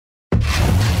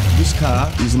This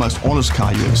car is the most honest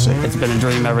car you ever see. It's been a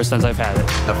dream ever since I've had it.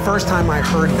 The first time I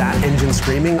heard that engine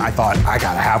screaming, I thought, I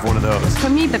gotta have one of those.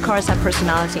 For me, the cars have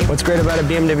personality. What's great about a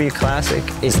BMW Classic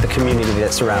is the community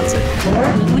that surrounds it.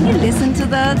 When you listen to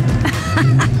that,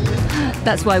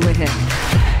 that's why we're here.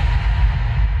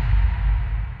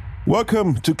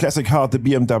 Welcome to Classic Heart, the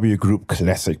BMW Group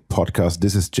Classic podcast.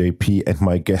 This is JP and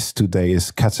my guest today is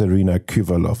Katarina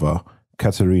Kyvalova.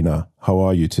 Katarina, how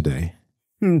are you today?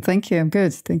 Thank you. I'm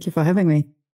good. Thank you for having me.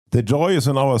 The joy is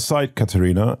on our side,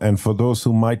 Katarina. And for those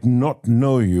who might not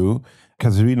know you,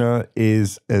 Katarina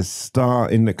is a star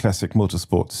in the classic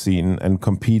motorsport scene and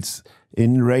competes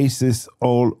in races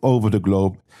all over the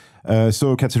globe.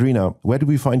 So, Katarina, where do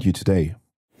we find you today?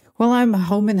 Well, I'm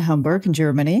home in Hamburg, in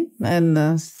Germany,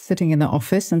 and sitting in the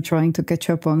office and trying to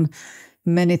catch up on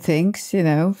many things,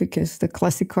 because the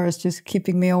classic car is just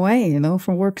keeping me away,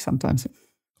 from work sometimes.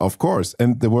 Of course.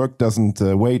 And the work doesn't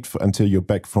wait until you're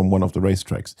back from one of the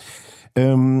racetracks.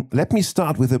 Let me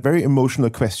start with a very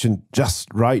emotional question, just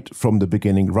right from the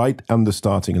beginning, right on the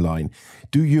starting line.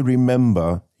 Do you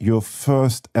remember your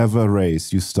first ever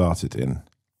race you started in?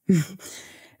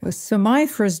 So my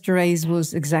first race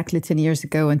was exactly 10 years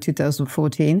ago in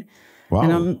 2014. Wow.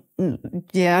 And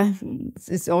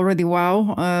it's already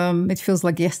wow. It feels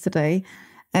like yesterday.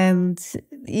 And,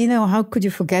 how could you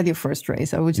forget your first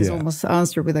race? I would just almost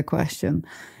answer with a question.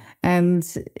 And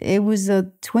it was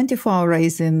a 24-hour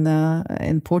race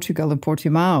in Portugal, in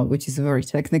Portimao, which is a very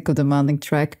technical, demanding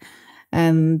track.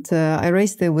 And I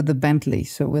raced there with the Bentley,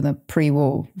 so with a Prix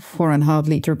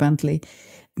 4.5-liter Bentley.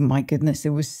 My goodness, it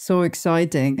was so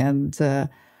exciting. And,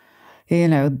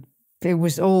 it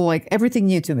was all like everything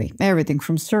new to me, everything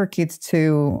from circuit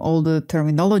to all the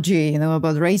terminology,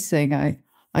 about racing.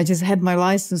 I just had my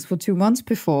license for 2 months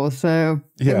before, so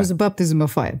it was a baptism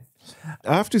of fire.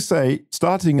 I have to say,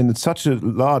 starting in such a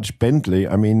large Bentley,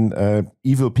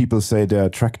 evil people say they're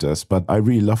tractors, but I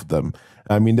really love them.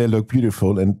 They look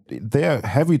beautiful and they're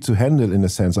heavy to handle in a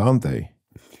sense, aren't they?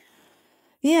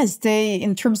 Yes,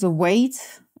 in terms of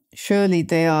weight, surely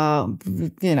they are,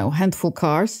 handful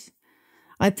cars.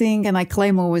 I think, and I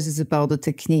claim always it's about the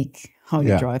technique, how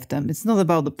you drive them. It's not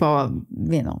about the power,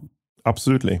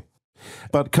 Absolutely.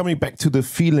 But coming back to the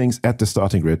feelings at the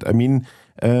starting grid,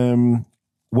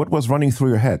 what was running through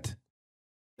your head?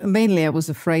 Mainly, I was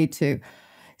afraid to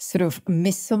sort of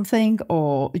miss something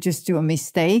or just do a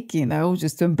mistake,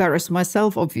 just to embarrass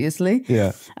myself, obviously.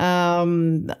 Yeah.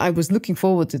 I was looking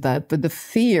forward to that. But the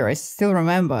fear, I still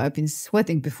remember, I've been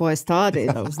sweating before I started.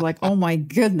 I was like, oh my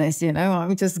goodness,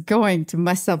 I'm just going to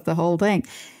mess up the whole thing.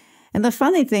 And the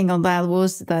funny thing on that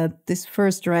was that this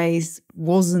first race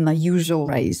wasn't a usual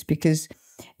race because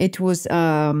it was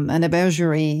an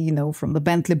anniversary, from the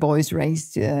Bentley Boys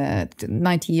race,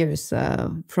 90 years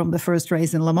from the first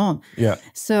race in Le Mans. Yeah.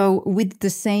 So with the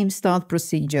same start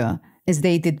procedure as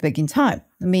they did back in time.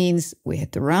 It means we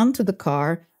had to run to the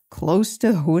car, close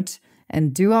the hood,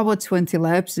 and do our 20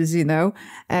 laps, as you know,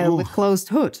 with closed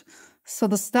hood. So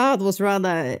the start was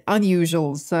rather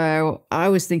unusual. So I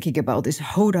was thinking about this,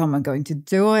 how am I going to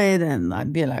do it? And,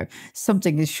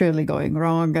 something is surely going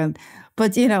wrong.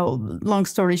 But long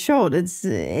story short,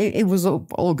 it was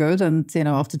all good. And,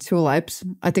 after 2 laps,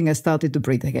 I think I started to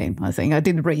breathe again. I think I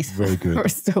didn't breathe Very good.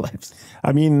 first 2 laps.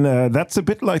 That's a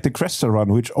bit like the Cresta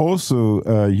Run, which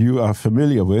also you are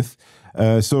familiar with.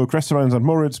 So Cresta Run in St.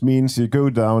 Moritz means you go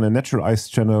down a natural ice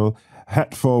channel,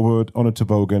 head forward on a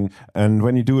toboggan. And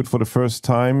when you do it for the first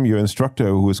time, your instructor,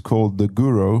 who is called the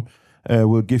guru,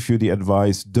 will give you the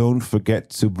advice, don't forget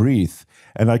to breathe.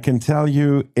 And I can tell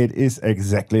you, it is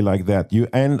exactly like that. You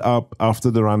end up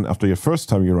after the run, after your first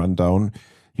time you run down,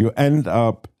 you end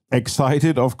up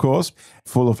excited, of course,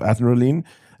 full of adrenaline.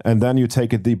 And then you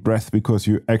take a deep breath because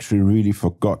you actually really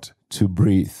forgot to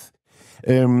breathe.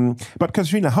 But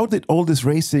Katarina, how did all this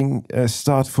racing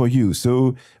start for you?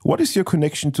 So what is your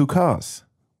connection to cars?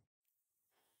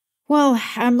 Well,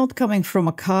 I'm not coming from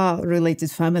a car-related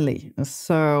family,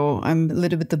 so I'm a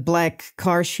little bit the black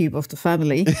car sheep of the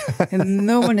family, and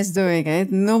no one is doing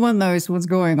it. No one knows what's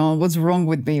going on, what's wrong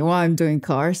with me, why I'm doing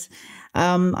cars.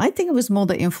 I think it was more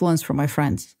the influence from my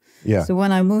friends. Yeah. So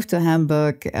when I moved to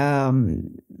Hamburg,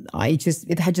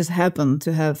 it had just happened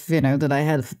to have, that I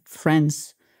had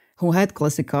friends who had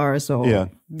classic cars or,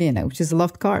 just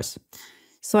loved cars.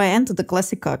 So I entered the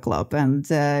classic car club and,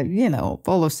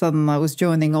 all of a sudden I was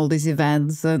joining all these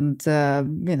events and,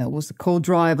 was a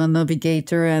co-driver,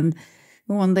 navigator, and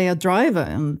one day a driver.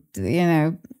 And,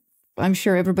 I'm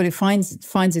sure everybody finds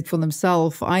it for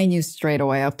themselves. I knew straight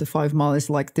away after 5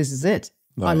 miles, like, this is it.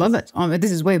 I love it. I mean,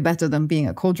 this is way better than being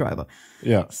a co-driver.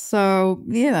 Yeah. So,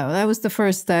 that was the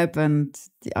first step. And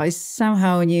I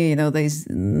somehow knew, there's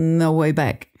no way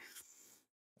back.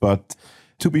 But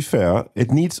to be fair,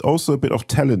 it needs also a bit of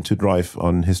talent to drive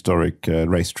on historic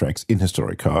racetracks in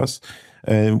historic cars.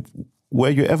 Were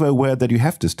you ever aware that you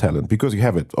have this talent? Because you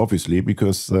have it, obviously,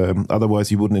 because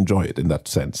otherwise you wouldn't enjoy it in that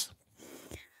sense.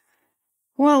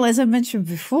 Well, as I mentioned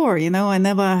before, I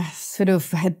never sort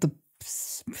of had the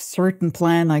certain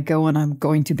plan. I go and I'm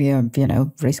going to be a,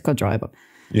 race car driver.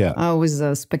 Yeah. I was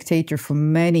a spectator for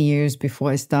many years before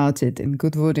I started in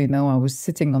Goodwood. I was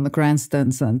sitting on the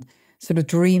grandstands and sort of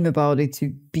dream about it to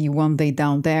be one day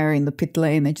down there in the pit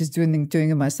lane and just doing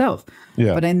it myself.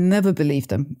 Yeah. But I never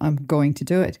believed I'm going to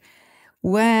do it.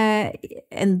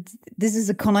 And this is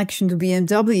a connection to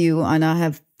BMW, and I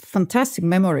have fantastic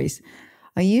memories.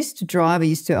 I used to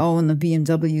own a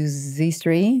BMW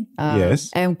Z3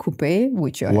 M Coupé,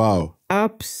 which I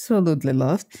absolutely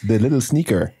loved. The little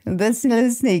sneaker. That's the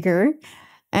little sneaker.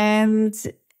 And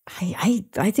I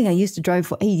think I used to drive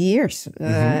for 8 years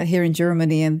here in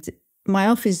Germany. And my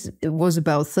office was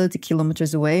about 30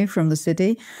 kilometers away from the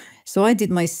city. So I did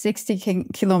my 60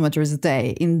 kilometers a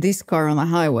day in this car on a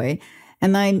highway.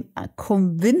 And I'm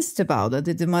convinced about it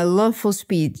that my love for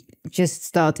speed just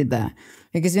started there.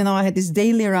 Because, I had these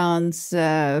daily rounds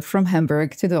from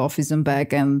Hamburg to the office and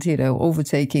back and,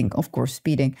 overtaking, of course,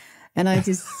 speeding. And I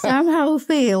just somehow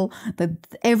feel that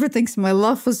my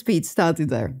love for speed started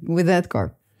there with that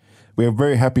car. We are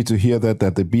very happy to hear that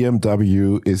the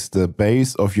BMW is the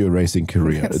base of your racing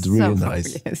career. It's really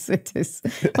nice. Yes, it is.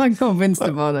 I'm convinced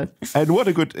about it. And what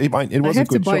a good, it was a good choice. I have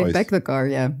to buy back the car,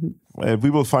 yeah. We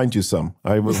will find you some.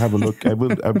 I will have a look. I will.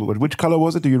 Which color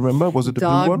was it? Do you remember? Was it the blue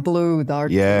one? Dark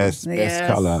blue. Yes, best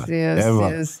color ever.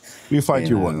 Yes. We'll find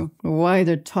you one.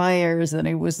 Wider tires, and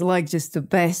it was like just the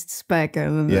best spec.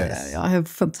 And I have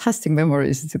fantastic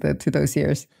memories to those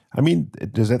years. I mean,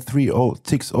 does that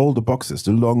ticks all the boxes,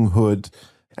 the long hood,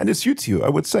 and it suits you, I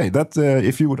would say. That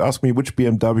if you would ask me which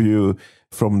BMW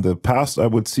from the past I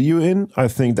would see you in, I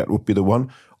think that would be the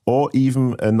one. Or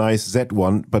even a nice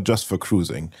Z1, but just for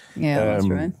cruising. Yeah, that's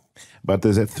right. But the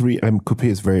Z3 M Coupé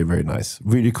is very, very nice.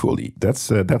 Really coolly. That's.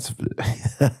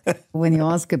 When you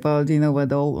ask about,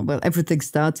 everything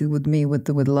started with me with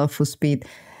love for speed.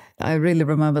 I really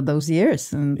remember those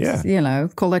years, and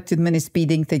collected many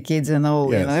speeding tickets and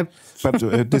all. Yes. But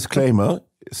a disclaimer: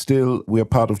 still, we are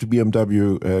part of the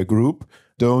BMW group.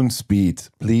 Don't speed.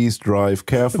 Please drive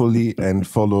carefully and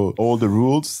follow all the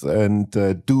rules and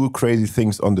do crazy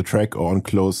things on the track or on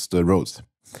closed roads.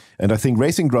 And I think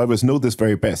racing drivers know this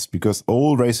very best because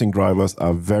all racing drivers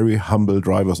are very humble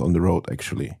drivers on the road,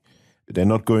 actually. They're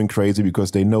not going crazy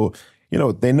because they know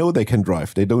they can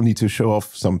drive. They don't need to show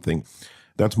off something.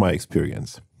 That's my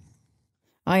experience.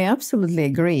 I absolutely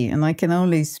agree. And I can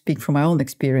only speak from my own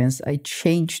experience. I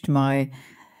changed my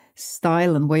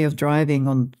style and way of driving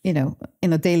on, in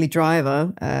a daily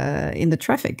driver in the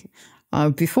traffic.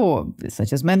 Before, as I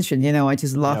just mentioned, I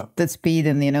just loved that speed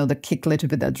and, the kick, a little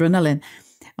bit of adrenaline.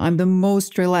 I'm the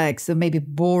most relaxed and maybe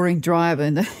boring driver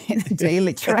in the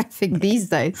daily traffic these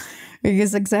days.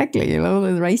 Because exactly,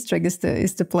 the racetrack is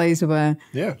the place where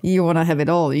you want to have it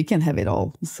all. You can have it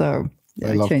all. So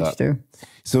I love changed that. too.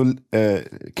 So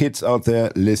kids out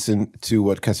there, listen to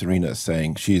what Katarina is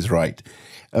saying. She's right.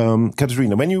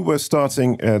 Katarina, when you were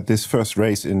starting this first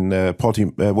race in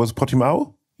was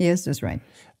Portimao? Yes, that's right.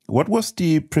 What was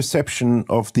the perception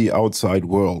of the outside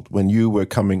world when you were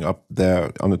coming up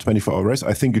there on a 24-hour race?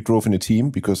 I think you drove in a team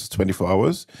because it's 24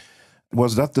 hours.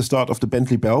 Was that the start of the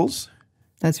Bentley Bells?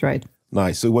 That's right.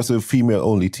 Nice. So it was a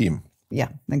female-only team. Yeah,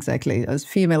 exactly. It was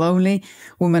female-only,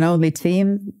 women-only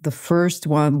team. The first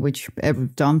one which ever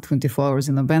done 24 hours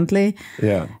in a Bentley.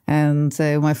 Yeah. And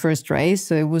my first race,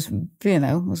 so it was,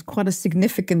 it was quite a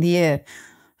significant year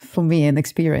for me and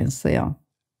experience. Yeah.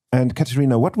 And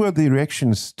Katarina, what were the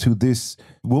reactions to this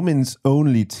women's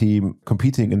only team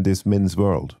competing in this men's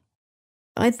world?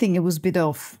 I think it was a bit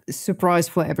of a surprise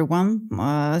for everyone.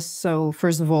 So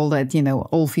first of all, that,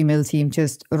 all female team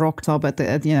just rocked up at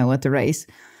the race.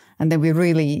 And then we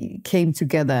really came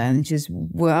together and just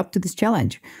were up to this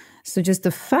challenge. So just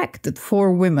the fact that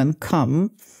 4 women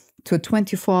come to a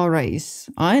 24-hour race,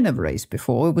 I never raced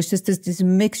before. It was just this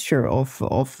mixture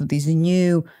of these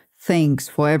new things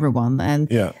for everyone. And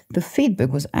the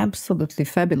feedback was absolutely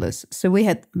fabulous. So we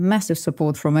had massive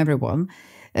support from everyone.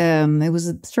 It was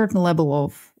a certain level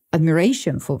of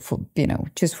admiration for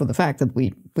just for the fact that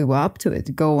we were up to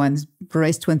it, go and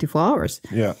race 24 hours.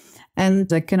 Yeah.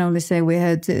 And I can only say we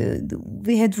had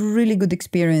really good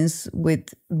experience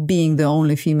with being the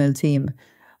only female team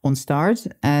on start,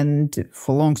 and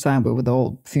for a long time we were the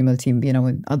all female team,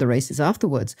 in other races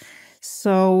afterwards.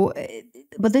 So,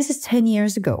 but this is 10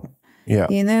 years ago. Yeah.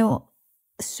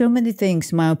 So many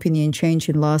things, in my opinion, changed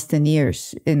in the last 10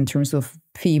 years in terms of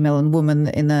female and women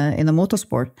in a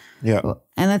motorsport. Yeah.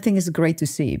 And I think it's great to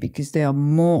see, because there are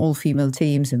more all-female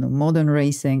teams in the modern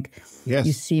racing. Yes.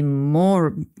 You see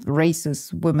more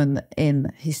races, women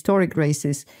in historic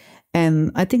races.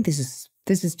 And I think this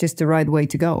is just the right way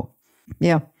to go.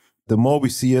 Yeah. The more we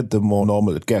see it, the more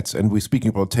normal it gets. And we're speaking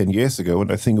about 10 years ago,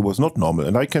 and I think it was not normal.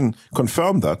 And I can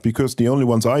confirm that, because the only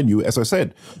ones I knew, as I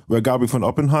said, were Gabi von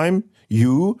Oppenheim,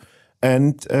 you,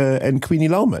 and Queenie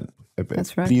Laumann.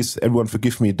 That's right. Please, everyone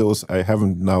forgive me, those I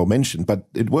haven't now mentioned, but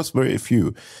it was very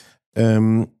few.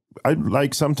 I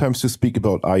like sometimes to speak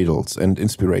about idols and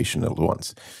inspirational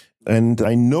ones. And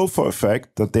I know for a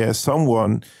fact that there's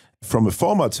someone from a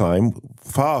former time,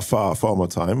 far former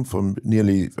time, from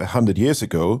nearly 100 years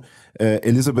ago,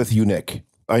 Elizabeth Junek.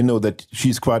 I know that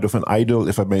she's quite of an idol,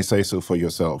 if I may say so for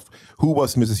yourself. Who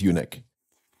was Mrs. Junek?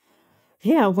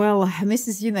 Yeah, well,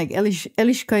 Mrs. Junek,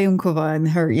 Eliška Junkova, in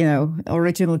her,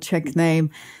 original Czech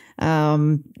name,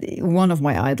 one of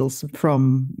my idols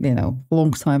from, a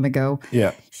long time ago.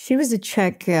 Yeah. She was a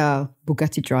Czech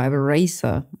Bugatti driver,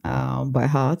 racer by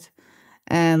heart.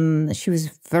 And she was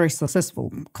very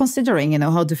successful, considering,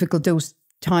 how difficult those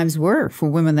times were for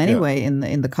women anyway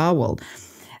in the car world.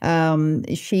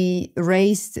 She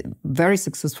raced very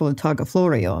successful in Targa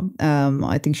Florio.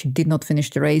 I think she did not finish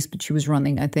the race, but she was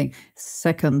running, I think,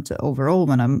 second overall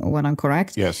when I'm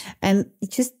correct. Yes. And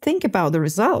just think about the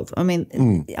result. I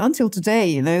mean, until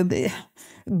today,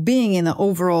 being in the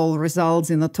overall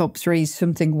results in the top three is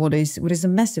something what is a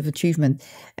massive achievement.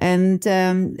 And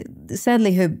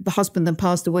sadly, her husband then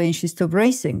passed away, and she stopped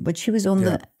racing. But she was on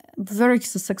the very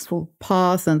successful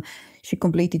path, and she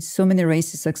completed so many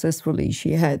races successfully.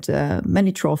 She had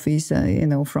many trophies,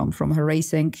 from her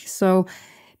racing. So,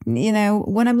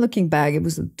 when I'm looking back, it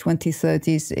was the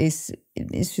 2030s.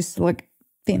 It's just like,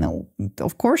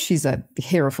 of course she's a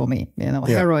hero for me.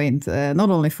 Heroine,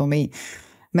 not only for me.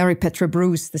 Mary Petra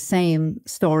Bruce, the same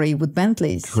story with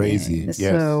Bentleys. Crazy, yes.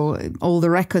 So all the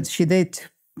records she did,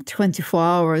 24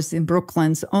 hours in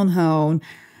Brooklands on her own,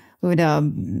 with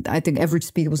I think average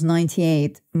speed was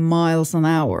 98 miles an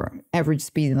hour, average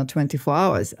speed in the 24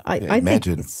 hours.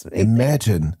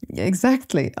 Imagine.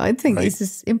 Exactly. I think this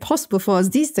is impossible for us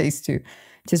these days to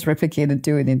just replicate and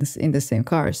do it in the same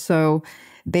car. So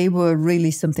they were really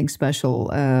something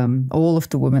special, all of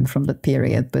the women from that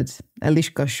period. But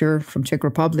Eliška, sure, from Czech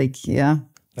Republic, yeah.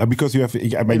 Because you have,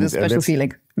 a special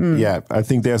feeling. Yeah, I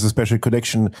think there's a special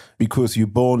connection because you're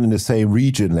born in the same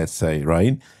region, let's say,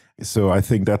 right? So I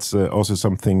think that's also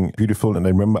something beautiful. And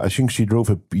I think she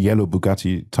drove a yellow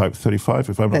Bugatti Type 35,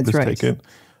 if I'm not mistaken. Right.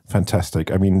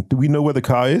 Fantastic. I mean, do we know where the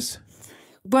car is?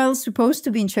 Well, supposed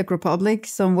to be in Czech Republic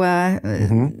somewhere,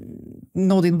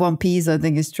 not in one piece, I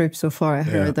think it's trip so far. I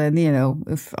heard, and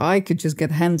if I could just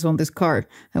get hands on this car,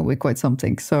 that would be quite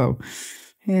something. So,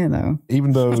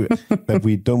 Even though that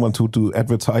we don't want to do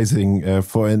advertising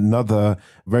for another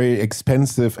very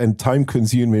expensive and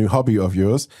time-consuming hobby of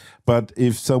yours, but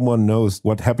if someone knows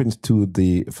what happened to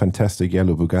the fantastic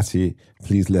yellow Bugatti,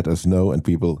 please let us know, and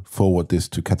we will forward this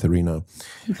to Katarina.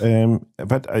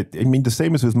 But I mean, the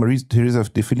same is with Maria Teresa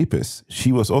de Filippis.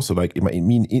 She was also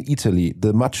in Italy,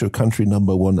 the macho country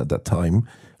 #1 at that time,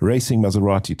 racing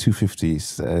Maserati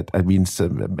 250s. It's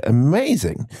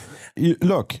amazing.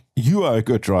 Look, you are a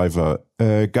good driver.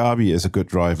 Gabi is a good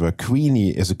driver.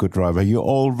 Queenie is a good driver. You're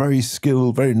all very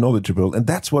skilled, very knowledgeable. And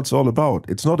that's what it's all about.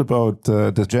 It's not about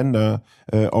the gender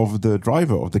of the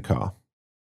driver of the car.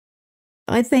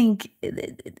 I think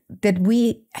that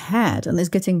we had, and it's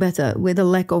getting better, with a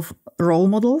lack of role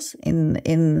models in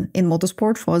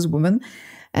motorsport for us women.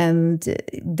 And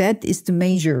that is the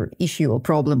major issue or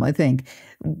problem, I think,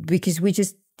 because we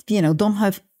just, don't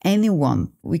have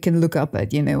anyone we can look up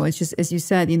at, It's just, as you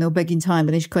said, back in time,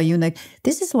 Eliška Junek,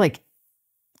 this is like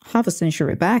half a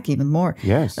century back, even more.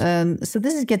 Yes. So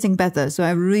this is getting better. So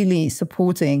I'm really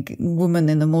supporting women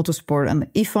in the motorsport. And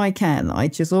if I can, I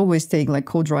just always take like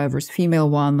co-drivers, female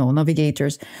one or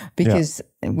navigators, because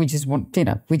we just want,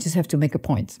 we just have to make a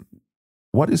point.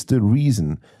 What is the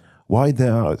reason why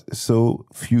there are so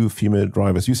few female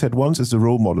drivers? You said once is the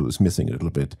role model is missing a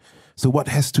little bit. So what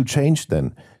has to change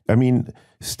then? I mean,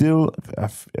 still,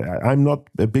 I'm not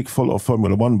a big follower of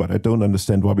Formula One, but I don't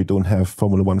understand why we don't have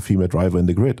Formula One female driver in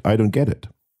the grid. I don't get it.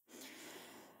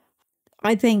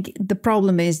 I think the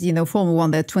problem is, Formula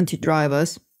One, there are 20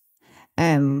 drivers,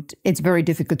 and it's very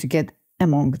difficult to get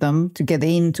among them to get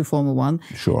into Formula One.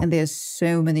 Sure. And there's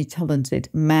so many talented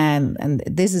men, and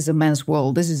this is a men's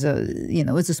world. This is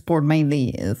it's a sport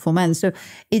mainly for men. So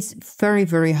it's very,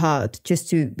 very hard just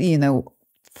to,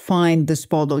 find the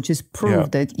spot or just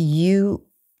prove that you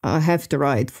have the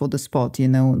right for the spot,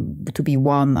 to be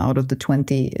one out of the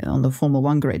 20 on the Formula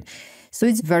One grid. So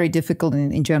it's very difficult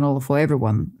in general for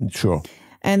everyone. Sure.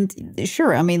 And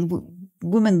sure, I mean,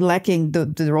 women lacking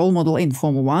the role model in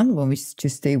Formula One when we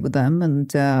just stay with them.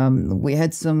 And we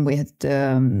had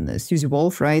Susie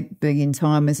Wolff, right, big in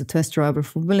time as a test driver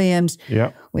for Williams.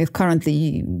 Yeah. We have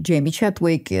currently Jamie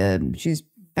Chadwick. She's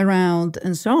around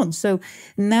and so on. So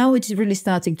now it's really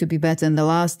starting to be better. In the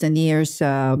last 10 years,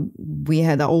 we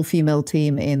had an all-female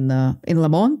team in Le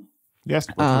Mans. Yes,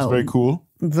 which was very cool.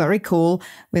 Very cool.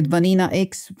 With Vanina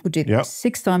X, who did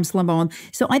 6 times Le Mans.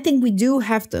 So I think we do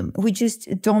have them. We just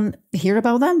don't hear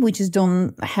about them. We just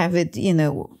don't have it,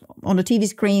 on the TV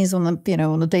screens on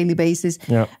a daily basis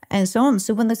and so on.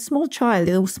 So when a small child,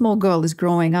 a small girl is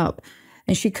growing up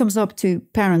and she comes up to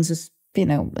parents as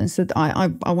and said, I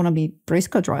want to be race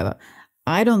car driver.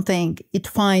 I don't think it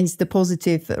finds the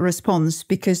positive response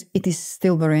because it is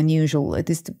still very unusual. It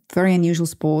is a very unusual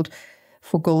sport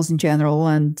for girls in general.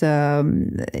 And,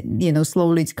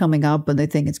 slowly it's coming up, but I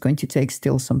think it's going to take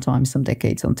still some time, some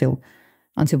decades until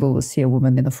we will see a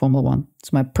woman in the Formula One.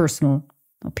 It's my personal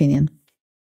opinion.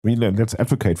 Let's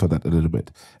advocate for that a little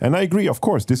bit. And I agree, of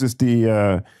course, this is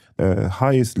the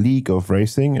highest league of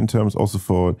racing in terms also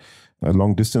for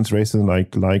long distance racing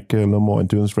like Le Mans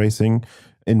endurance racing.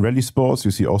 In rally sports,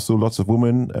 you see also lots of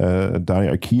women.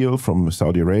 Dani Akil from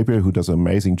Saudi Arabia, who does an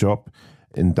amazing job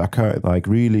in Dakar. Like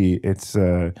really, it's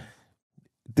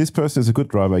this person is a good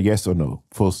driver, yes or no,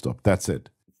 full stop. That's it.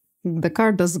 The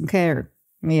car doesn't care.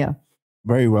 Yeah.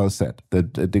 Very well said.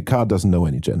 The car doesn't know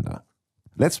any gender.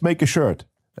 Let's make a shirt.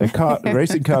 A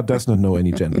racing car does not know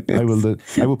any gender. I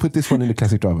will put this one in the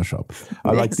classic driver shop.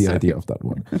 I like the idea of that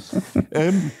one.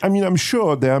 I'm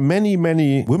sure there are many,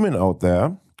 many women out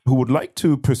there who would like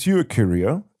to pursue a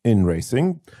career in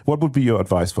racing. What would be your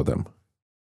advice for them?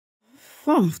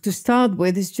 Well, to start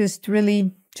with is just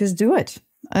really just do it.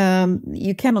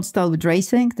 You cannot start with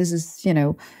racing. There's a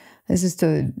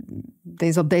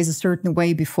certain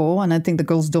way before, and I think the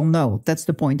girls don't know. That's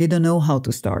the point. They don't know how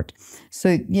to start.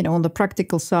 So, on the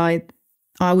practical side,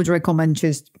 I would recommend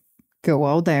just go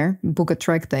out there, book a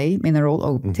track day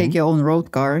take your own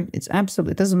road car. It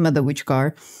doesn't matter which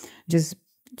car. Just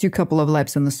do a couple of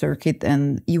laps on the circuit,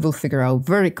 and you will figure out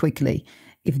very quickly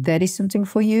if that is something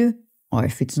for you or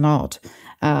if it's not.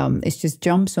 It just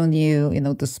jumps on you,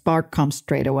 the spark comes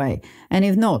straight away. And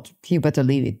if not, you better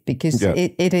leave it because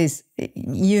it is,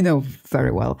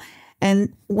 very well.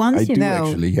 And once I do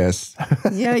actually, yes.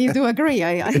 Yeah, you do agree.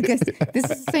 I guess this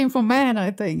is the same for men,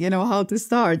 I think, how to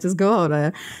start. Just go out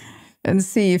there and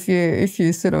see if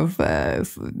you sort of,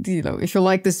 if you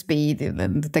like the speed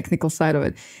and the technical side of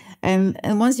it. And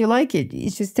once you like it, you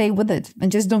just stay with it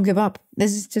and just don't give up.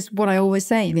 This is just what I always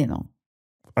say,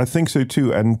 I think so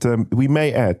too. And we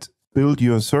may add, build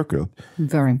your circle.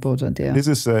 Very important, yeah. This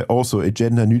is also a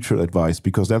gender-neutral advice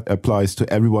because that applies to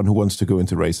everyone who wants to go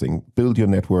into racing. Build your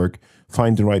network,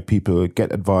 find the right people,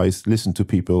 get advice, listen to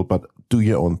people, but do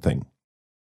your own thing.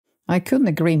 I couldn't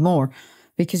agree more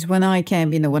because when I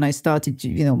came, when I started,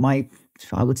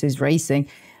 I would say racing,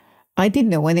 I didn't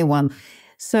know anyone.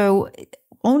 So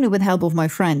only with help of my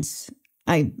friends,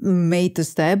 I made the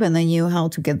step and I knew how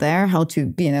to get there, how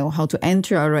to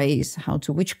enter a race,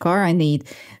 which car I need.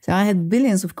 So I had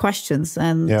billions of questions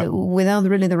and without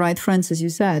really the right friends, as you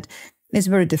said, it's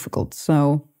very difficult.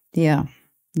 So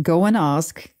go and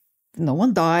ask. No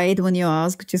one died when you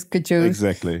ask, just could you?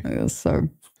 Exactly. So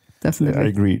definitely. I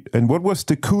agree. And what was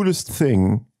the coolest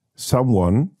thing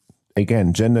someone,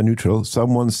 again, gender neutral,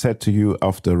 someone said to you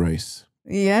after a race?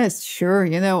 Yes, sure.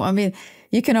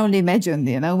 You can only imagine,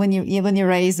 when you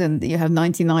race and you have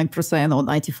 99% or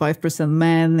 95%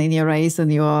 men in your race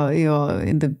and you're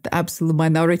in the absolute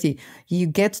minority, you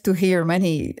get to hear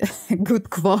many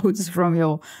good quotes from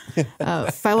your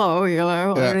fellow,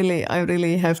 I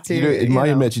really have to. In my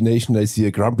imagination, I see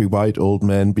a grumpy white old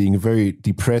man being very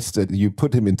depressed that you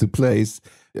put him into place.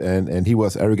 And he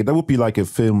was arrogant. That would be like a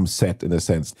film set in a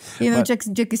sense.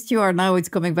 Jackie Stewart, now it's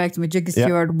coming back to me. Jackie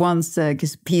Stewart once,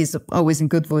 because he is always in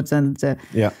Goodwood and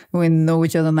we know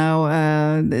each other now.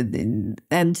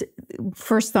 And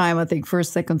first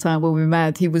second time when we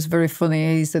met, he was very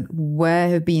funny. He said, where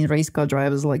have been race car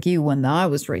drivers like you when I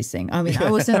was racing? I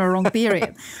was in a wrong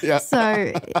period.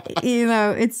 So,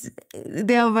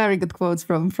 there are very good quotes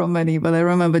from many, but I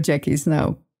remember Jackie's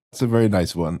now. It's a very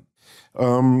nice one.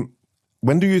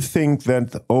 When do you think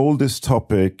that all this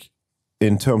topic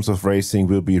in terms of racing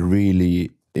will be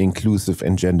really inclusive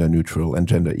and gender neutral and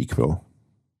gender equal?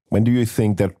 When do you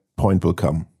think that point will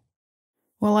come?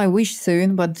 Well, I wish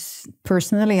soon, but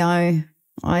personally, I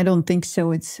don't think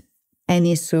so. It's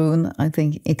any soon. I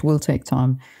think it will take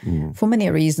time for many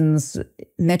reasons,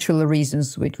 natural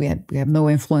reasons, which we have no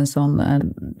influence on.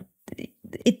 And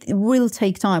it will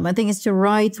take time. I think it's the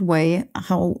right way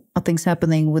how are things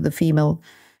happening with the female,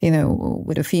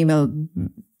 with a female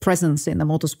presence in the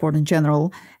motorsport in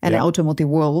general and the automotive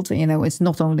world. It's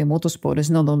not only motorsport,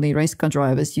 it's not only race car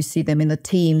drivers. You see them in the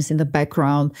teams in the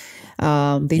background.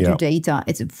 They do data.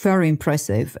 It's very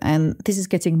impressive. And this is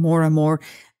getting more and more.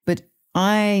 But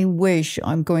I wish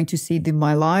I'm going to see it in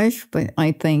my life, but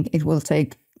I think it will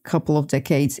take a couple of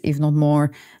decades, if not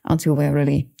more, until we're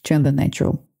really gender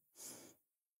neutral.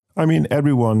 I mean,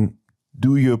 everyone,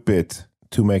 do your bit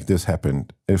to make this happen,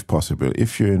 if possible.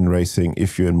 If you're in racing,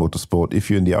 if you're in motorsport, if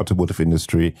you're in the automotive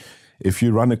industry, if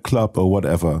you run a club or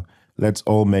whatever, let's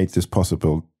all make this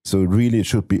possible. So really it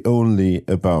should be only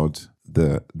about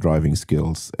the driving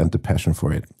skills and the passion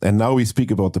for it. And now we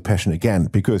speak about the passion again,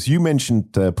 because you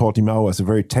mentioned Portimao as a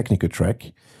very technical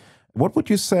track. What would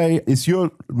you say is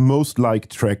your most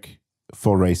liked track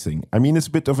for racing? I mean, it's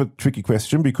a bit of a tricky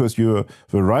question because your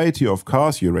variety of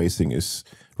cars you're racing is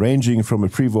ranging from a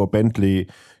pre-war Bentley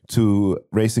to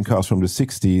racing cars from the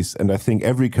 60s. And I think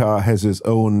every car has its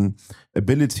own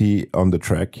ability on the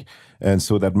track. And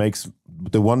so that makes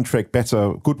the one track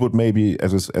better. Goodwood maybe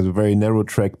as a very narrow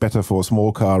track, better for a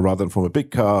small car rather than from a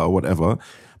big car or whatever.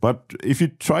 But if you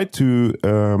try to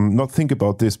not think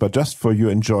about this, but just for your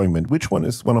enjoyment, which one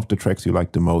is one of the tracks you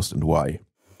like the most and why?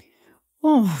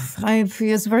 Oh,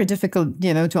 it's very difficult,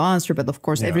 to answer. But of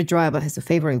course, every driver has a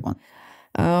favorite one.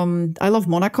 I love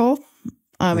Monaco.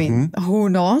 I mean, who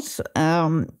not?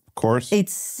 Of course.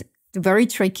 It's very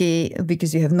tricky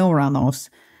because you have no runoffs.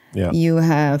 Yeah. You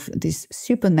have this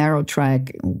super narrow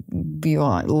track. You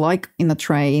are like in a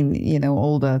train,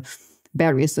 all the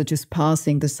barriers are just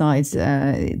passing the sides.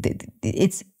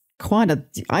 It's quite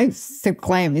I still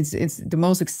claim it's the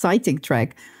most exciting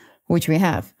track which we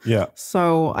have. Yeah.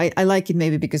 So I like it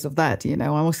maybe because of that. I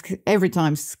was every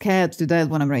time scared to death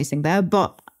when I'm racing there,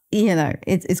 but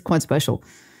it's quite special.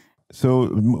 So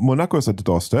Monaco is at the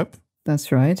doorstep.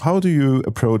 That's right. How do you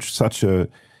approach such a,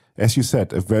 as you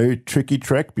said, a very tricky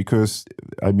track? Because,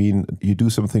 I mean, you do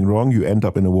something wrong, you end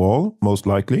up in a wall, most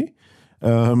likely,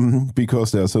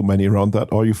 because there are so many around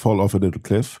that, or you fall off a little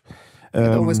cliff.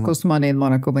 It always costs money in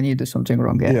Monaco when you do something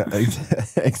wrong. Yeah,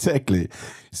 exactly.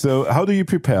 So how do you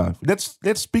prepare? Let's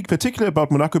speak particularly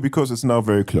about Monaco because it's now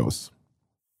very close.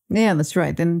 Yeah, that's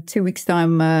right. In 2 weeks'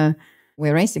 time,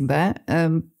 we're racing there.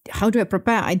 How do I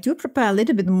prepare? I do prepare a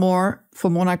little bit more for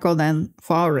Monaco than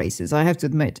for our races, I have to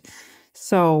admit.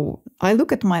 So I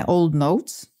look at my old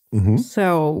notes.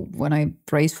 So when I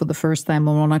raced for the first time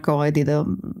in Monaco, I did a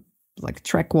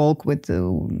track walk with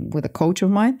a coach of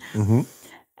mine.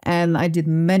 And I did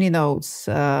many notes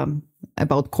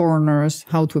about corners,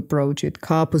 how to approach it,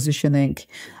 car positioning,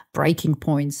 braking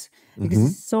points,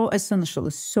 because it's so essential,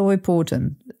 it's so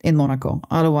important in Monaco.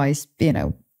 Otherwise,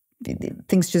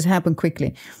 things just happen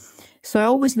quickly. So I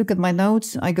always look at my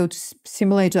notes. I go to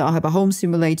simulator. I have a home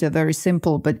simulator, very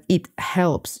simple, but it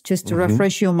helps just to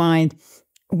refresh your mind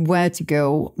where to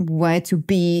go, where to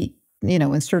be,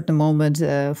 in certain moment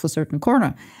for certain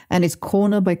corner. And it's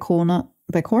corner by corner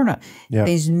by corner. Yeah.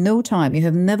 There's no time. You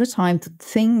have never time to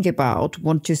think about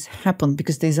what just happened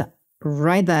because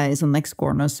right there is the next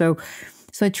corner. So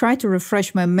I try to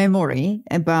refresh my memory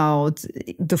about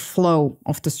the flow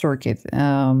of the circuit.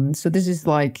 So this is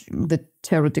like the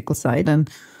theoretical side. And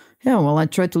I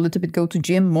try to a little bit go to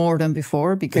gym more than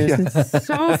before because it's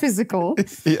so physical.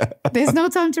 There's no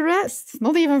time to rest.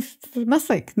 Not even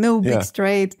nothing. No big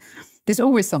straight. There's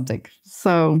always something.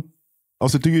 So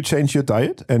also, do you change your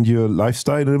diet and your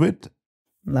lifestyle a little bit?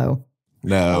 No.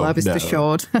 Life is too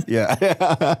short. Yeah.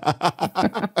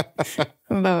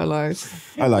 No.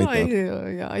 I like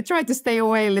that. I try to stay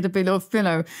away a little bit of,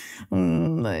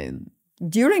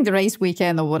 during the race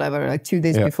weekend or whatever, like 2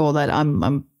 days before that,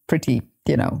 I'm pretty,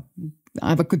 I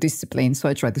have a good discipline. So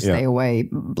I try to stay away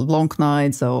long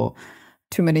nights or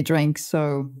too many drinks.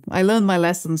 So I learned my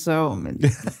lesson. So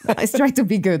I try to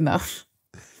be good now.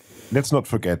 Let's not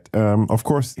forget, of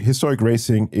course, historic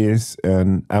racing is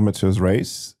an amateur's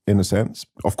race in a sense.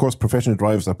 Of course, professional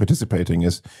drivers are participating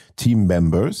as team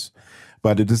members,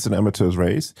 but it is an amateur's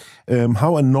race.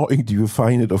 How annoying do you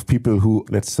find it of people who,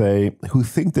 let's say, who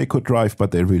think they could drive,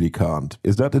 but they really can't?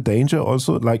 Is that a danger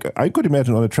also? Like, I could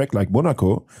imagine on a track like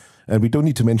Monaco, and we don't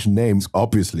need to mention names,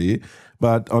 obviously,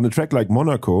 but on a track like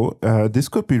Monaco, this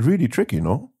could be really tricky,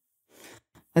 no?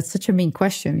 That's such a mean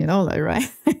question, you know that, right?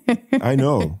 I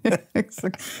know. It's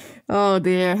like, oh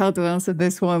dear, how to answer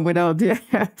this one without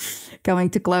coming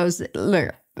too close?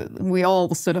 Look, we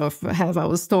all sort of have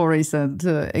our stories and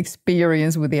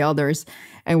experience with the others,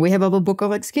 and we have our book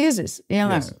of excuses, you know.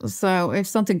 Yes. So if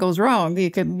something goes wrong, you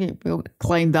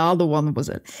claim the other one was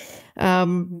it.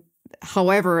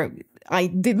 However, I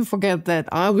didn't forget that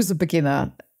I was a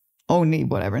beginner only,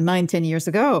 9-10 years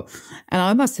ago. And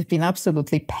I must have been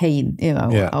absolutely pain,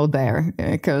 out there,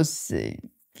 because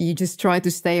you just try to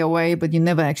stay away, but you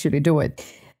never actually do it.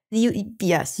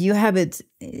 You have it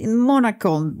in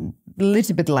Monaco a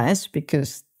little bit less,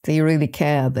 because they really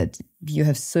care that you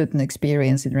have certain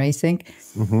experience in racing.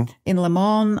 Mm-hmm. In Le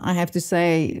Mans, I have to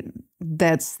say,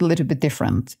 that's a little bit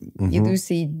different. Mm-hmm. You do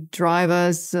see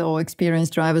drivers or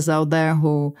experienced drivers out there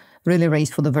who really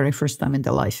race for the very first time in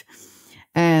their life.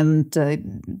 And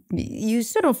you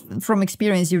sort of, from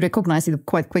experience, you recognize it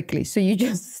quite quickly. So you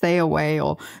just stay away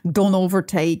or don't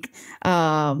overtake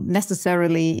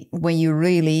necessarily when you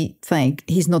really think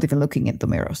he's not even looking at the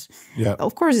mirrors. Yeah.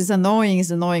 Of course, it's annoying.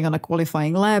 It's annoying on a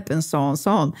qualifying lap and so on and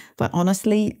so on. But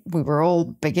honestly, we were all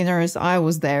beginners. I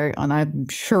was there, and I'm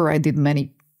sure I did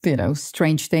many,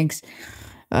 strange things.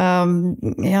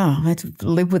 I had to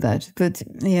live with that. But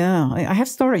I have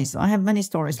stories. I have many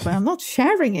stories, but I'm not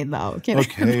sharing it now. Okay.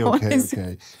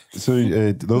 So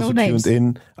those who tuned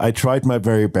in, I tried my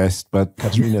very best, but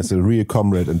Katarina is a real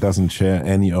comrade and doesn't share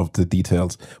any of the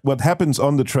details. What happens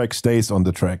on the track stays on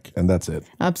the track, and that's it.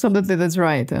 Absolutely, that's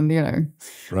right. And,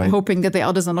 I'm hoping that the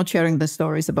others are not sharing the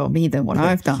stories about me than what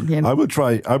I've done. I will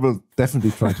try. I will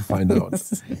definitely try to find out.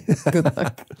 Good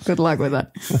luck. Good luck with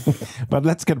that. But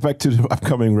let's get back to the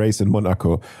upcoming race in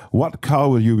Monaco. What car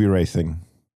will you be racing?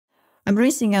 I'm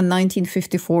racing a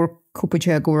 1954 Coupé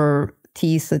Jaguar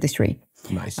T33.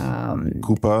 Nice.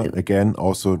 Cooper, again,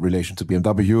 also in relation to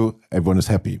BMW. Everyone is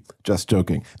happy. Just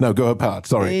joking. No, go apart.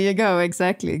 Sorry. There you go.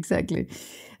 Exactly.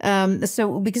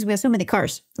 So because we have so many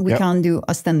cars, we can't do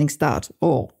a standing start.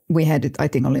 Or we had it, I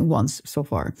think, only once so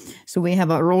far. So we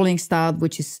have a rolling start,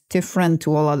 which is different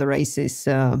to all other races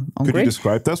on Could grid. you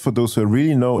describe that for those who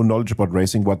really know knowledge about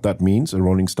racing, what that means, a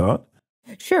rolling start?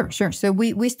 Sure. So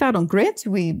we start on grid.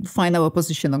 We find our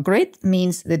position on grid.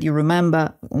 Means that you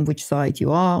remember on which side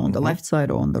you are, on the left side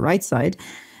or on the right side.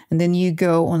 And then you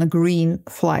go on a green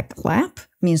flag lap,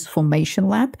 means formation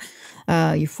lap.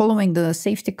 You're following the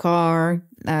safety car.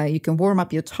 You can warm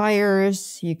up your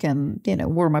tires. You can,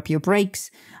 warm up your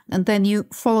brakes. And then you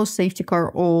follow safety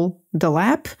car all the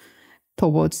lap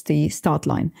towards the start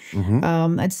line.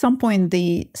 Mm-hmm. At some point,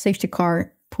 the safety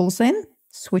car pulls in,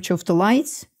 switch off the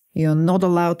lights. You're not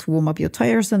allowed to warm up your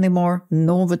tires anymore,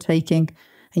 no overtaking,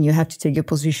 and you have to take your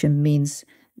position, means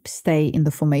stay in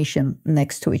the formation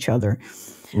next to each other.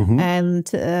 Mm-hmm.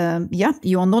 And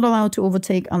you are not allowed to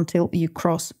overtake until you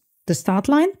cross the start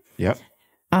line. Yeah.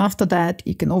 After that,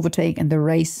 you can overtake and the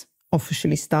race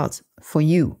officially starts for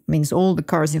you. Means all the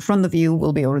cars in front of you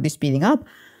will be already speeding up.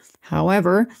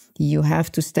 However, you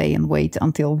have to stay and wait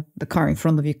until the car in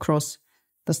front of you cross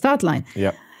the start line.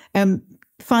 Yeah.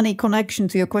 Funny connection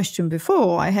to your question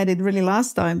before, I had it really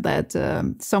last time that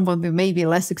someone with maybe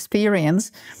less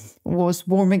experience was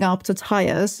warming up the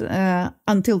tires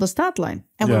until the start line.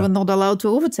 And we were not allowed to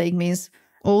overtake, means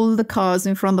all the cars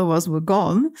in front of us were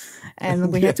gone.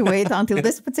 And we had to wait until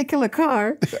this particular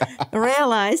car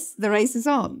realized the race is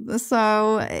on.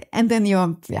 So, and then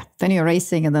you're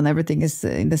racing, and then everything is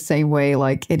in the same way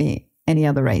like any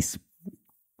other race.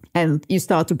 And you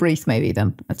start to breathe maybe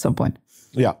then at some point.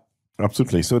 Yeah.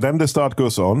 Absolutely. So then the start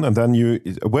goes on, and then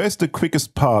where's the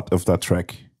quickest part of that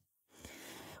track?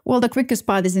 Well, the quickest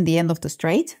part is in the end of the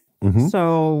straight. Mm-hmm.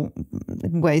 So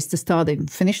where's the start and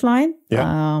finish line?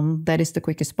 Yeah. That is the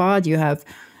quickest part. You have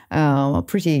a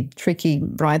pretty tricky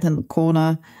right-hand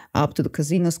corner up to the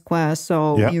Casino Square.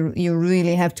 So you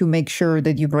really have to make sure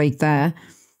that you brake there.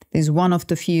 There's one of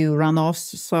the few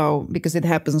runoffs. So because it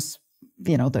happens,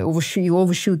 you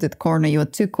overshoot that corner, you're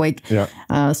too quick. Yeah.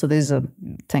 So there's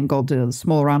thank God, a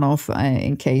small runoff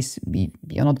in case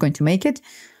you're not going to make it.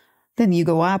 Then you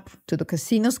go up to the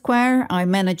Casino Square. I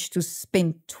managed to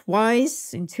spin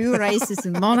twice in 2 races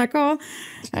in Monaco.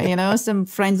 Some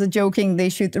friends are joking they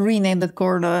should rename that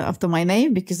corner after my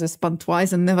name because I spun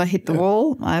twice and never hit the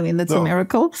wall. I mean, that's a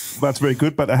miracle. That's very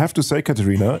good. But I have to say,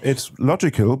 Katarina, it's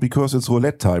logical because it's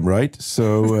roulette time, right?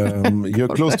 So you're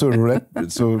close to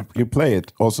roulette, so you play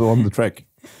it also on the track.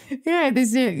 Yeah,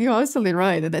 you're absolutely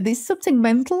right. And there's something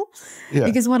mental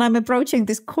because when I'm approaching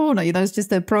this corner, it's just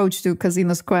the approach to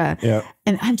Casino Square,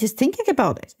 and I'm just thinking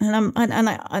about it. And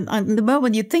and the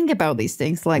moment you think about these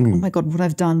things, like, oh my God, what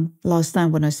I've done last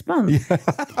time when I spun,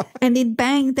 and it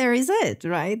bang, there is it,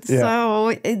 right? Yeah.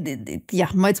 So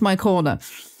it's my corner.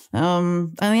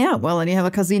 And and you have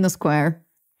a Casino Square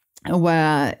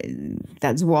where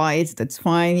that's wide, that's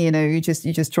fine. You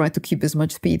just try to keep as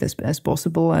much speed as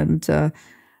possible, and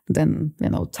then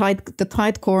the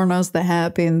tight corners that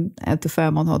happen at the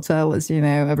Fairmont Hotel is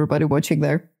everybody watching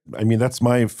there. I mean, that's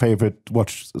my favorite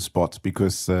watch spot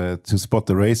because to spot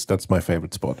the race, that's my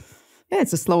favorite spot. Yeah,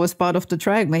 it's the slowest part of the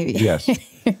track, maybe. Yes,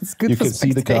 it's good. You for can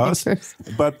see the cars,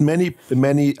 but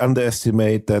many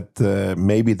underestimate that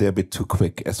maybe they're a bit too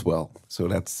quick as well. So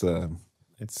that's.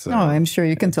 I'm sure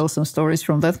you can tell some stories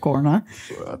from that corner.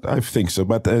 I think so,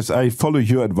 but as I follow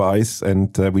your advice,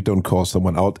 and we don't call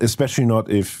someone out, especially not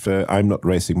if I'm not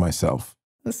racing myself.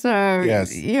 So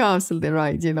yes. You're absolutely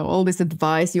right. All this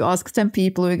advice, you ask 10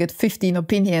 people, you get 15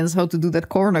 opinions how to do that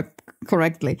corner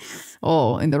correctly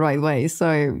or in the right way.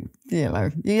 So,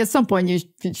 at some point you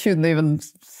shouldn't even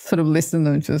sort of listen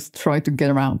and just try to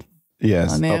get around.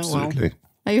 Yes, absolutely.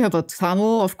 Now you have a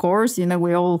tunnel, of course.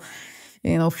 We all...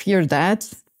 fear that.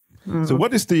 So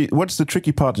what's the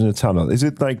tricky part in the tunnel? Is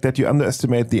it like that you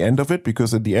underestimate the end of it?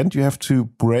 Because at the end you have to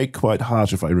brake quite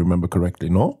hard, if I remember correctly,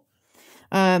 no?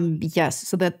 Yes.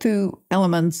 So there are two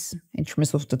elements in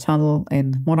terms of the tunnel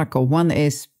in Monaco. One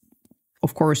is,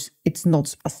 of course, it's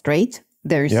not a straight.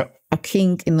 There's a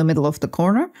kink in the middle of the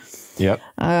corner,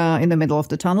 in the middle of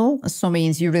the tunnel. So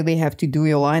means you really have to do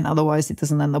your line. Otherwise, it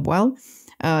doesn't end up well.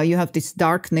 You have this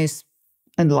darkness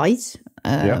and light.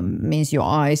 Means your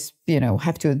eyes,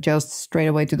 have to adjust straight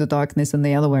away to the darkness and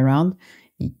the other way around.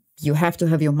 You have to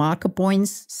have your marker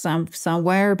points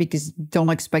somewhere because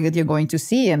don't expect that you're going to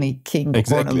see any king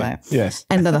exactly. there. Yes.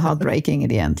 And then the hard braking in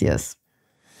the end, yes.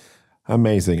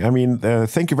 Amazing. I mean,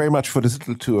 thank you very much for this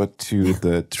little tour to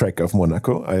the track of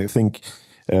Monaco. I think,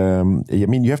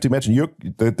 you have to imagine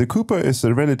the Cooper is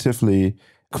a relatively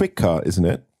quick car, isn't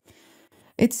it?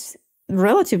 It's a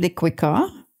relatively quick car.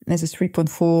 There's a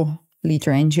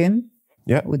 3.4-liter engine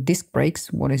with disc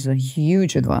brakes, what is a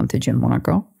huge advantage in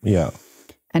Monaco. Yeah.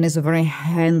 And it's a very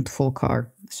handful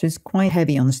car. So it's quite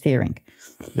heavy on the steering.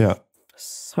 Yeah.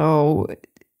 So,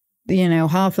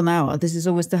 half an hour. This is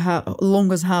always the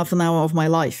longest half an hour of my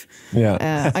life.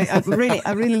 Yeah.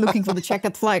 I'm really looking for the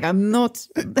checkered flag. I'm not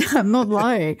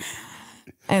lying.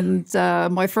 And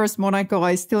my first Monaco,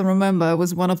 I still remember,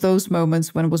 was one of those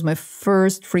moments when it was my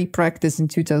first free practice in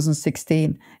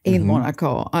 2016 in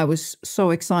Monaco. I was so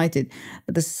excited.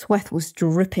 The sweat was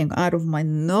dripping out of my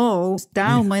nose,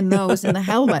 down my nose in the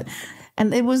helmet.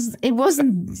 And it wasn't,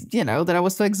 that I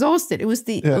was so exhausted. It was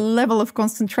the level of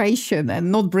concentration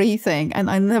and not breathing. And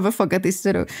I never forget this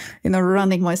sort of,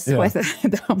 running my sweat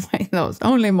down my nose.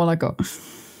 Only in Monaco.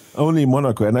 Only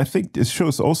Monaco. And I think it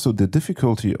shows also the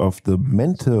difficulty of the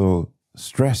mental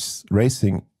stress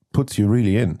racing puts you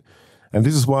really in. And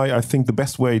this is why I think the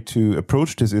best way to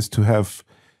approach this is to have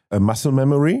a muscle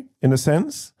memory, in a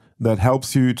sense, that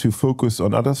helps you to focus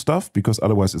on other stuff, because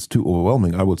otherwise it's too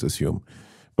overwhelming, I would assume.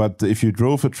 But if you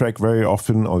drove a track very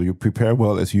often or you prepare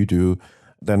well as you do,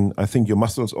 then I think your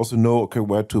muscles also know, okay,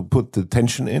 where to put the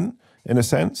tension in a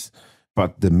sense.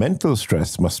 But the mental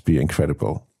stress must be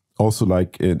incredible. Also,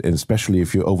 like, especially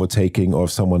if you're overtaking or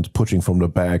if someone's pushing from the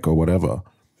back or whatever.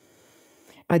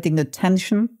 I think the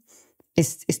tension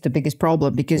is the biggest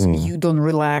problem because you don't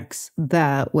relax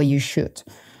that way you should.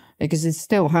 Because it's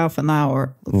still half an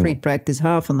hour free practice,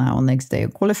 half an hour next day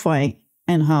of qualifying,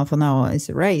 and half an hour is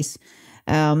a race.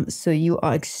 So you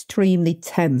are extremely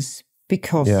tense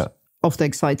because of the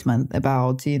excitement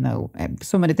about,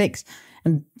 so many things.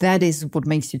 And that is what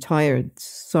makes you tired.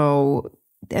 So...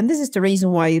 And this is the reason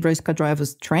why race car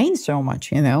drivers train so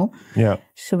much, Yeah.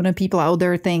 So many people out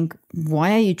there think,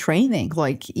 why are you training?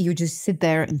 Like, you just sit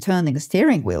there and turning a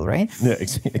steering wheel, right? Yeah,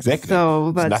 exactly.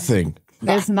 So, but nothing.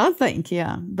 There's nothing,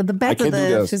 yeah. But the better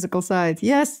the physical side.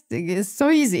 Yes, it's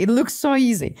so easy. It looks so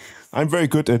easy. I'm very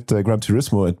good at Gran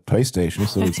Turismo at PlayStation,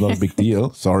 so it's not a big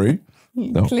deal. Sorry.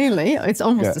 No. Clearly, it's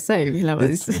almost the same.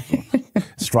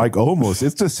 Strike almost.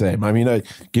 It's the same. I mean,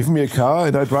 give me a car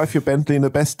and I drive your Bentley in the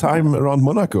best time around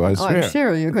Monaco, I swear. I'm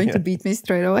sure you're going to beat me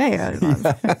straight away. I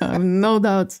have no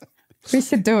doubt. We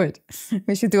should do it.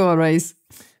 We should do our race.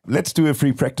 Let's do a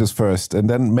free practice first, and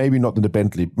then maybe not in the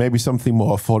Bentley, maybe something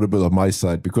more affordable on my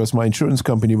side, because my insurance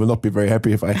company will not be very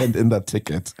happy if I hand in that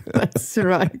ticket. That's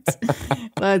right.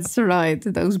 That's right.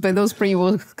 Those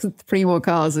pre-war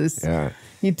cars,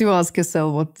 you do ask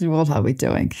yourself, what are we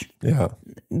doing? Yeah.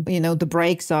 the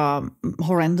brakes are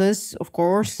horrendous, of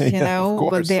course,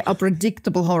 but they are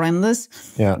predictable horrendous.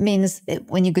 Yeah. Means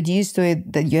when you get used to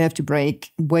it, that you have to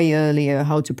brake way earlier,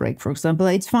 how to brake, for example,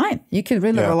 it's fine. You can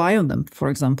really rely on them, for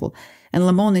example. And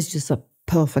Le Mans is just a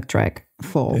perfect track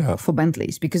for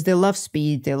Bentleys because they love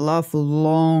speed, they love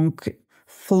long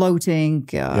floating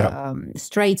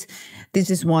straight. This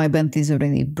is why Bentleys are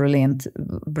really brilliant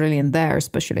there,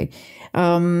 especially.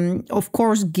 Of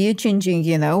course, gear changing,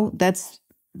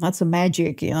 that's a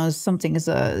magic. Something is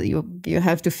you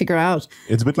have to figure out.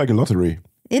 It's a bit like a lottery.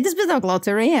 It is a bit like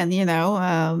lottery, and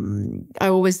I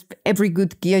always every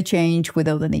good gear change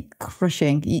without any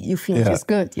crushing, you feel just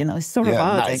good. It's sort of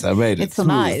nice. I made it. It's so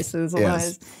nice. It's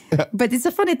nice. But it's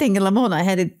a funny thing in Le Mans. I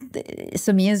had it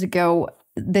some years ago.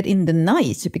 That in the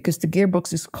night, because the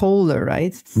gearbox is colder,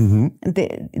 right? Mm-hmm.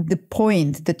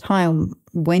 The time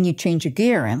when you change a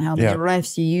gear and how many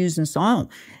revs you use and so on,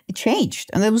 it changed.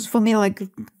 And that was for me like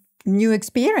new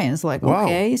experience. Like,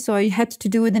 okay, so I had to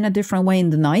do it in a different way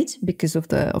in the night because of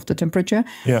the temperature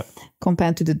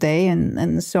compared to the day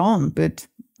and so on. But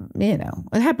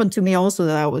it happened to me also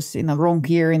that I was in a wrong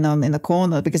gear in a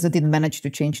corner because I didn't manage to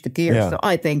change the gear. So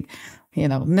I think,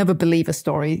 never believe a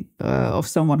story of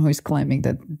someone who is claiming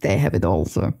that they have it all.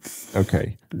 So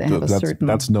okay,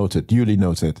 that's noted, duly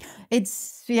noted.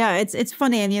 It's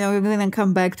funny, and we then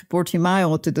come back to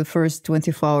Portimao to the first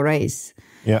 24-hour race.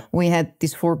 Yeah, we had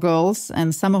these 4 girls,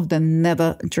 and some of them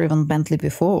never driven Bentley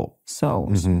before. So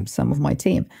some of my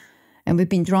team. And we've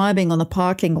been driving on a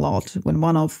parking lot with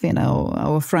one of,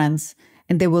 our friends,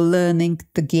 and they were learning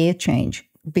the gear change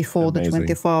before the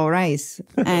 24-hour race.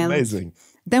 And amazing.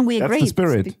 Then we agreed. That's the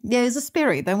spirit. Yeah, it's a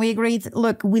spirit. Then we agreed,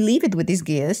 look, we leave it with these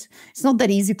gears. It's not that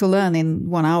easy to learn in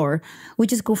 1 hour. We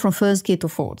just go from first gear to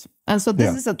fourth. And so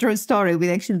this is a true story. We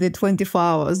actually did 24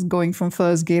 hours going from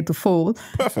first gear to fourth.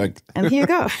 Perfect. And here you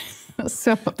go.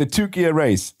 So the 2-gear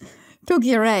race.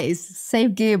 2-gear race,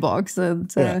 save gearbox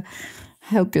and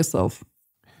help yourself.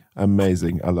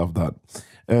 Amazing. I love that.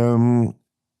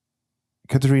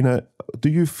 Katarina, do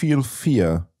you feel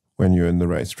fear when you're in the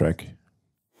racetrack?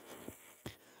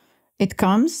 It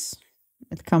comes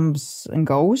and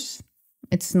goes.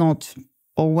 It's not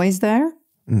always there.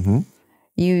 Mm-hmm.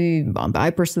 I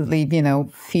personally,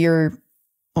 fear.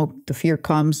 The fear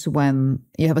comes when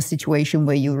you have a situation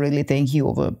where you really think you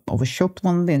overshot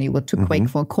one, and you were too quick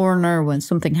for a corner. When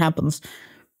something happens,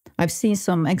 I've seen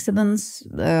some accidents,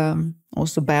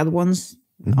 also bad ones.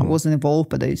 I wasn't involved,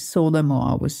 but I saw them, or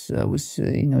I was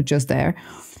just there.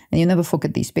 And you never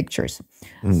forget these pictures.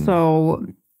 So.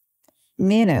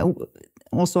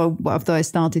 Also after I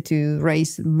started to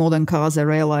race modern cars, I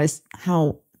realized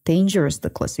how dangerous the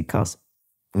classic cars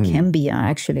can be,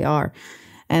 actually are.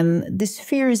 And this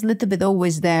fear is a little bit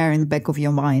always there in the back of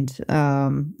your mind.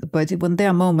 But when there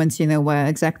are moments, where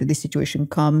exactly this situation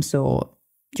comes, or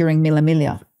during Mille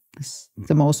Miglia, it's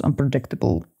the most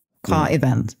unpredictable car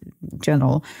event in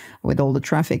general with all the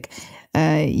traffic.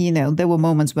 There were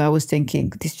moments where I was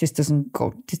thinking, this just doesn't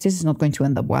go, this is not going to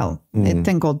end up well. It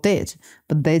thank God did.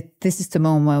 But this is the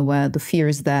moment where the fear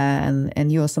is there,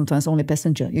 and you are sometimes only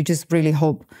passenger. You just really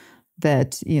hope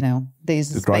that, there's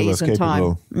the space and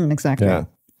time. Exactly. Yeah.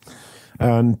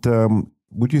 And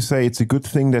would you say it's a good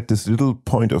thing that this little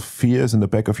point of fear is in the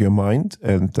back of your mind,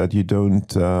 and that you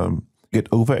don't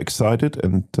get overexcited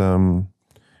and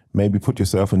maybe put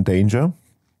yourself in danger?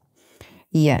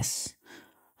 Yes.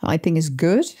 I think it's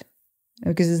good,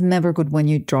 because it's never good when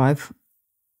you drive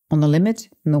on the limit.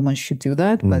 No one should do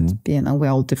that, but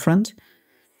we're all different.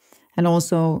 And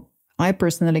also, I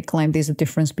personally claim there's a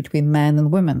difference between men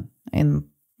and women in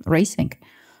racing,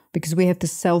 because we have the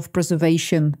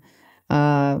self-preservation,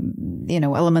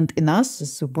 element in us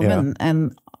as women.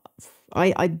 And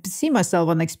I see myself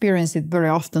and experience it very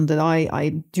often that I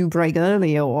do brake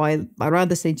early, or I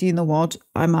rather say, do you know what?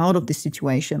 I'm out of this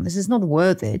situation. This is not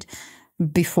worth it,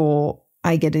 before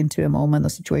I get into a moment, a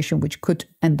situation which could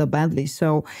end up badly.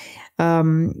 So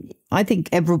I think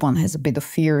everyone has a bit of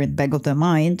fear in the back of their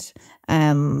mind.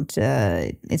 And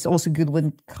it's also good when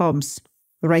it comes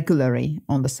regularly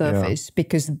on the surface,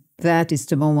 because that is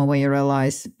the moment where you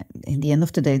realize, in the end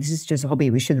of the day, this is just a hobby.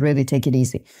 We should really take it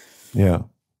easy. Yeah.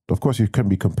 Of course, you can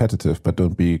be competitive, but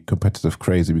don't be competitive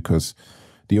crazy, because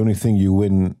the only thing you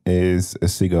win is a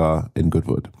cigar in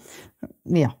Goodwood.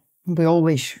 Yeah. We all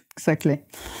wish, exactly.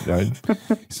 Right.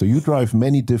 So you drive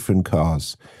many different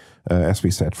cars, as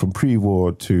we said, from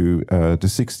pre-war to the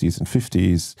 60s and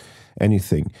 50s,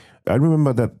 anything. I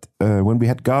remember that when we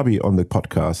had Gabi on the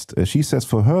podcast, she says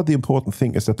for her the important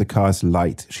thing is that the car is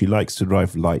light. She likes to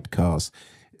drive light cars.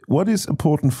 What is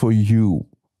important for you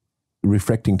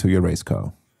reflecting to your race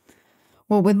car?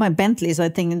 Well, with my Bentleys, I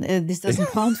think this doesn't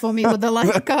count for me with the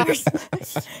light cars.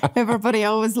 Everybody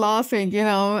always laughing,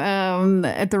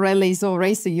 at the rallies or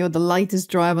racing, you're the lightest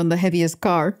driver on the heaviest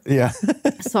car. Yeah.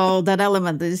 So that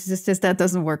element is just that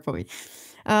doesn't work for me.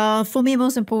 For me,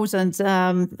 most important,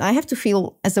 I have to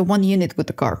feel as a one unit with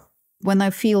the car. When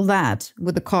I feel that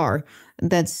with the car,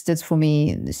 that's for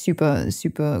me super,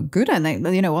 super good.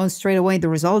 And, straight away, the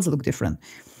results look different.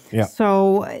 Yeah.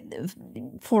 So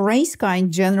for race car in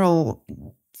general,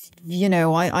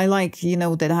 I like,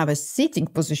 that I have a seating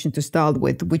position to start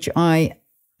with, which I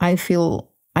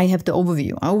feel I have the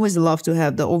overview. I always love to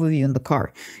have the overview in the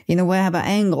car. Where I have an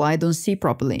angle I don't see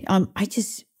properly.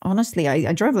 Honestly,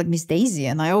 I drive like Miss Daisy,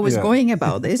 and I always going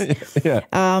about this. Yeah.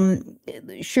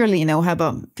 Surely, have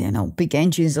a, big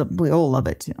engines. We all love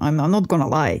it. I'm not gonna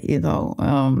lie.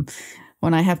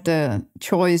 When I have the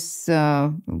choice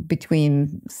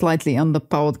between slightly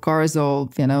underpowered cars or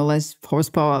less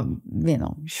horsepower,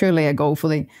 surely I go for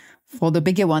the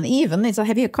bigger one. Even it's a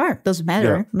heavier car, doesn't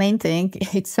matter. Yeah. Main thing,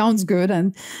 it sounds good,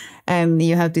 and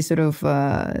you have this sort of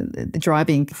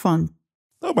driving fun.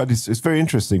 No, but it's very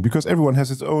interesting because everyone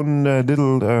has its own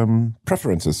little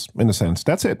preferences, in a sense.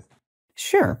 That's it.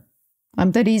 Sure.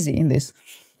 I'm that easy in this.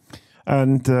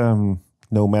 And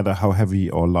no matter how heavy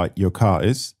or light your car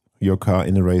is, your car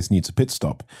in a race needs a pit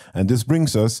stop. And this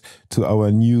brings us to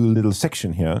our new little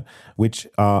section here, which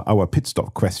are our pit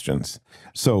stop questions.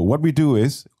 So what we do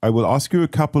is I will ask you a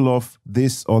couple of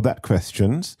this or that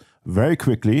questions very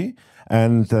quickly.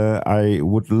 And I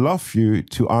would love you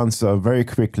to answer very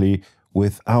quickly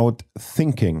without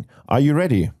thinking. Are you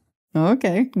ready?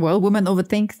 Okay. Well, women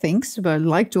overthink things, but I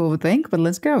like to overthink, but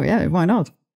let's go. Yeah, why not?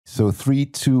 So 3,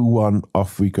 2, 1,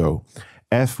 off we go.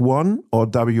 F1 or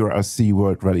WRC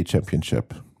World Rally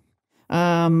Championship?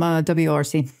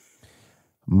 WRC.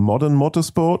 Modern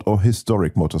motorsport or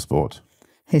historic motorsport?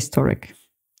 Historic.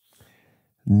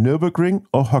 Nürburgring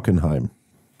or Hockenheim?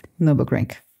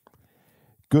 Nürburgring.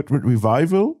 Goodwood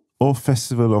Revival or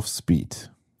Festival of Speed?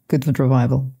 Goodwood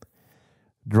Revival.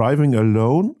 Driving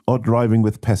alone or driving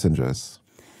with passengers?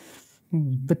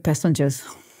 With passengers.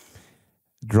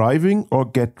 Driving or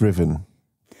get driven?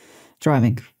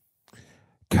 Driving.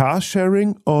 Car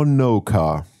sharing or no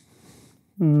car?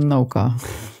 No car.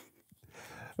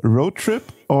 Road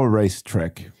trip or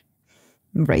racetrack?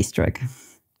 Racetrack.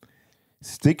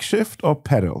 Stick shift or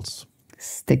pedals?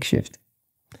 Stick shift.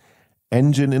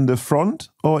 Engine in the front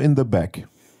or in the back?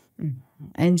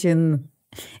 Engine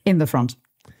in the front.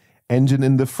 Engine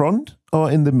in the front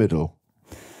or in the middle?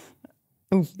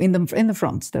 Ooh, in the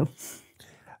front still.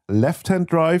 Left-hand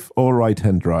drive or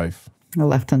right-hand drive?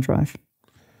 Left-hand drive.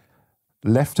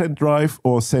 Left-hand drive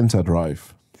or center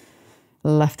drive?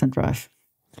 Left-hand drive.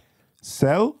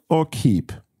 Sell or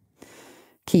keep?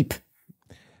 Keep.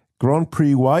 Grand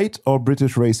Prix white or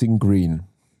British Racing green?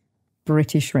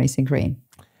 British Racing green.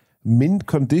 Mint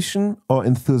condition or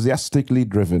enthusiastically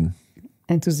driven?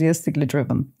 Enthusiastically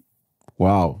driven.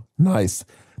 Wow, nice.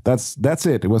 That's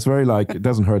it. It was very it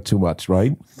doesn't hurt too much,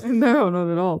 right? No, not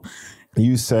at all.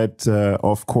 You said,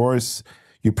 of course,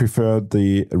 you preferred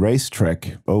the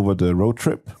racetrack over the road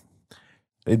trip.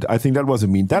 I think that was a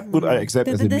mean. That would I accept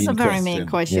as a mean question. That's a very mean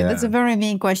question. Yeah. That's a very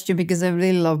mean question because I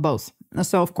really love both.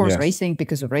 So, of course, Yes. racing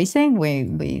because of racing.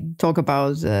 We talk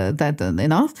about that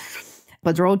enough.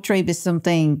 But road trip is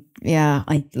something,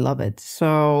 I love it.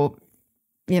 So,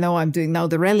 I'm doing now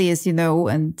the rallies, and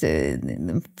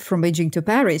from Beijing to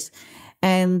Paris.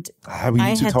 And we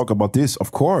need to talk about this,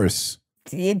 of course.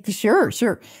 Yeah,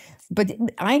 sure. But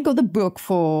I got a book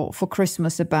for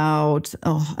Christmas about,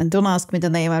 and don't ask me the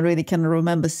name, I really can't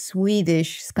remember,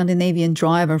 Swedish Scandinavian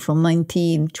driver from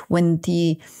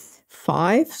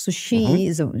 1925. So she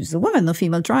is a woman, a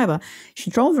female driver.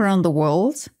 She drove around the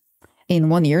world in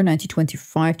 1 year,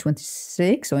 1925,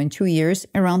 26, so in 2 years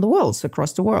around the world, so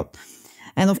across the world.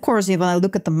 And of course, if I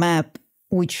look at the map,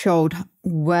 which showed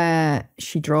where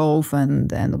she drove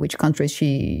and which countries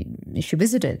she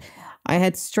visited, I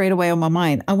had straight away on my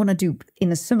mind, I want to do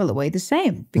in a similar way the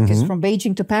same, because from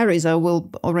Beijing to Paris, I will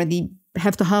already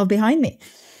have the half behind me.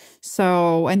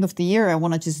 So end of the year, I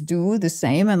want to just do the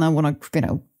same, and I want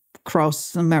to,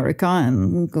 cross America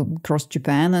and go across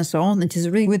Japan and so on, and just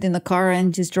really within the car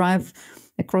and just drive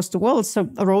across the world. So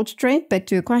a road trip, back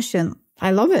to your question, I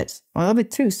love it. I love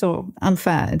it too. So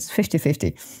unfair. It's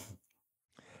 50-50.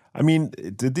 I mean,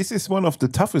 this is one of the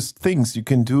toughest things you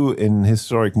can do in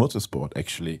historic motorsport,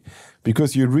 actually,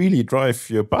 because you really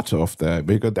drive your butt off there.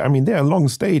 Because, I mean, there are long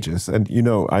stages. And,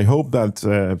 I hope that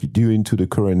due to the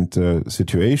current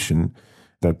situation,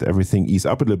 that everything ease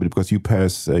up a little bit, because you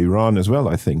pass Iran as well,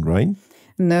 I think, right?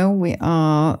 No, we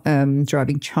are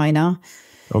driving China,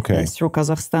 Okay. Through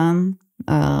Kazakhstan.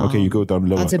 Okay, you go down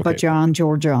lower. Azerbaijan,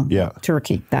 Georgia, Yeah.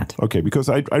 Turkey, that. Okay, because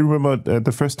I remember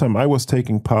the first time I was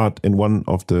taking part in one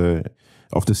of the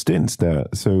stints there.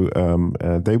 So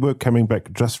they were coming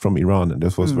back just from Iran, and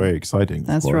this was very exciting.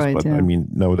 That's of course. right, But yeah. I mean,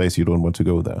 nowadays you don't want to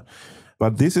go there.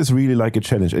 But this is really like a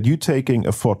challenge. And you taking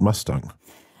a Ford Mustang?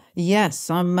 Yes,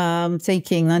 I'm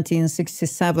taking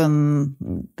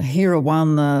 1967 Hero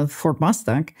 1 Ford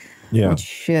Mustang,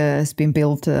 which has been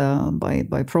built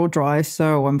by ProDrive.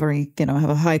 So I'm very, have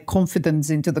a high confidence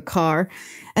into the car.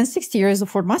 And 60 years of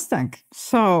Ford Mustang.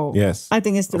 So Yes, I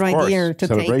think it's the right year to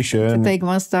take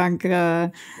Mustang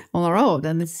on the road.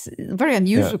 And it's a very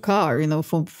unusual car,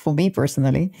 for me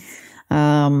personally.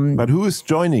 But who is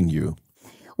joining you?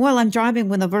 Well, I'm driving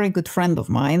with a very good friend of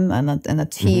mine and a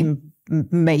team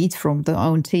mate from the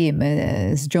own team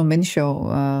is John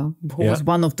Minshaw, who was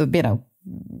one of the,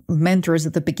 mentors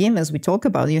at the beginning, as we talk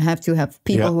about. You have to have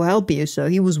people who help you. So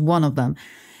he was one of them.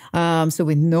 So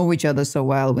we know each other so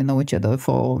well. We know each other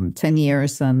for 10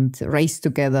 years and race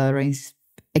together, race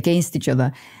against each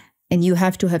other. And you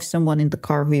have to have someone in the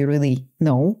car who you really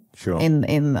know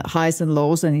in highs and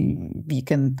lows, and you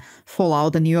can fall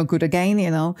out and you are good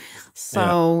again,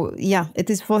 So it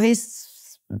is for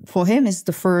him it's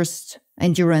the first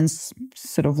endurance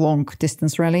sort of long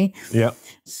distance rally. Yeah.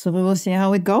 So we will see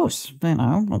how it goes.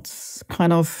 It's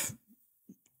kind of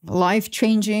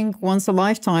life-changing, once a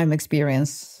lifetime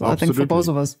experience, I think, for both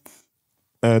of us.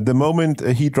 The moment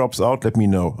he drops out, let me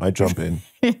know. I jump in.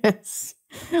 Yes.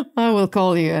 I will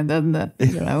call you and then,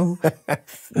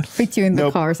 fit you in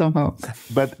the car somehow.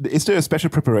 But is there a special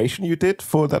preparation you did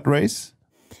for that race?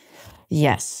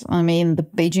 Yes. I mean, the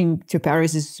Beijing to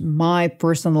Paris is my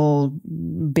personal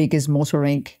biggest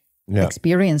motoring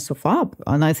experience so far.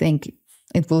 And I think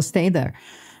it will stay there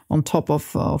on top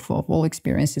of all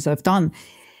experiences I've done.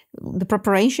 The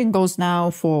preparation goes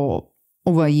now for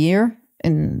over a year.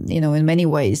 And, in many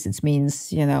ways, it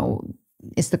means,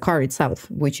 it's the car itself,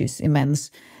 which is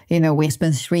immense. We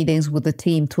spent 3 days with the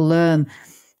team to learn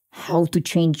how to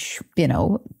change,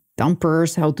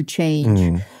 dampers, how to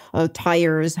change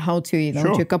tires, how to,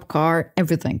 check up car,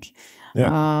 everything.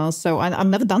 Yeah. So I've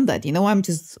never done that.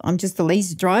 I'm just a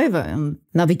lazy driver, and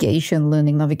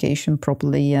learning navigation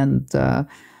properly, and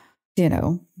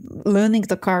learning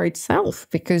the car itself,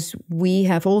 because we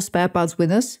have all spare parts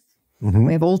with us. Mm-hmm.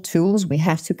 We have all tools. We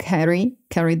have to carry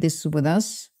this with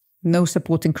us. No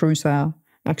supporting crews are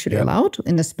actually allowed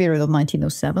in the spirit of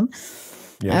 1907.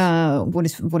 Yes.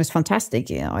 What is fantastic,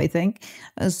 I think.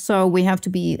 So we have to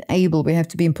be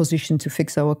in position to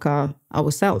fix our car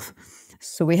ourselves.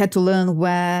 So we had to learn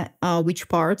which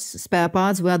spare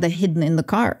parts, where they're hidden in the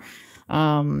car,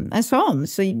 and so on.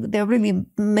 So there are really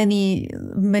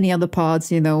many other parts,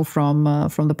 from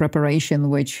the preparation,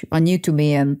 which are new to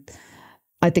me, and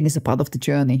I think it's a part of the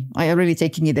journey. I am really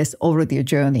taking it as already a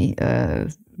journey.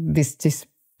 This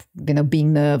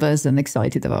being nervous and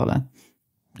excited about it.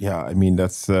 Yeah, I mean,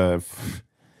 that's, I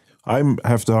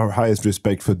have the highest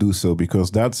respect for do so,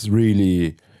 because that's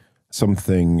really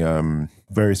something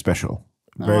very special.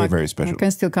 Very special. I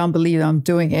still can't believe I'm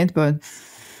doing it, but,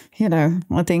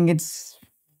 I think it's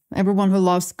everyone who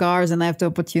loves cars and have the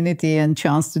opportunity and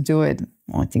chance to do it.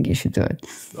 I think you should do it.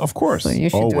 Of course. So you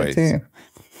should always. do it too.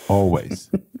 Always.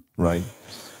 Right.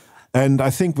 And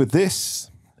I think with this,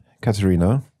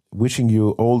 Katarina, wishing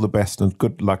you all the best and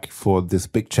good luck for this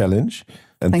big challenge.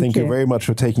 And thank you very much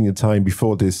for taking the time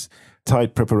before this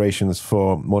tight preparations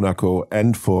for Monaco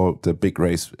and for the big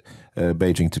race,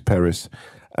 Beijing to Paris.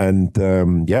 And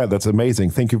that's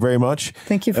amazing. Thank you very much.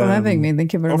 Thank you for having me.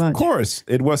 Thank you very much. Of course.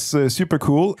 It was super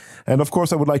cool. And of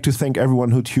course, I would like to thank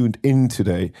everyone who tuned in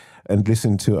today and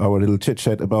listened to our little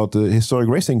chit-chat about the historic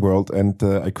racing world. And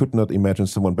I could not imagine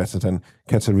someone better than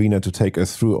Katarina to take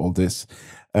us through all this.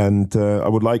 And I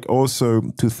would like also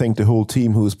to thank the whole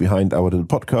team who's behind our little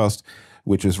podcast,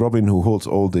 which is Robin, who holds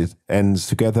all the ends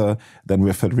together. Then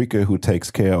we have Federica, who takes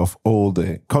care of all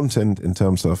the content in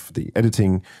terms of the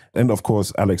editing. And of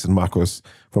course, Alex and Marcus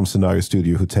from Scenario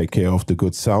Studio, who take care of the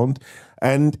good sound.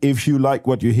 And if you like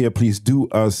what you hear, please do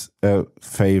us a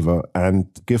favor and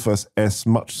give us as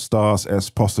much stars as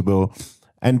possible.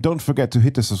 And don't forget to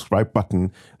hit the subscribe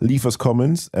button, leave us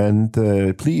comments, and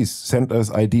please send us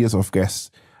ideas of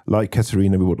guests like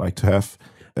Katarina we would like to have.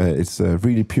 It's a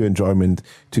really pure enjoyment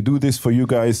to do this for you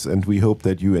guys, and we hope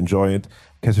that you enjoy it.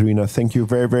 Katarina, thank you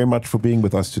very, very much for being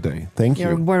with us today. Thank you.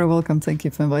 You're very welcome. Thank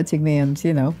you for inviting me, and,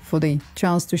 for the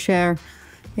chance to share,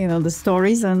 the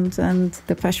stories and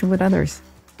the passion with others.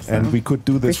 So, and we could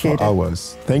do this for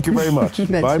hours. Thank you very much.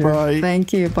 Bye-bye.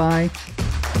 Thank you. Bye.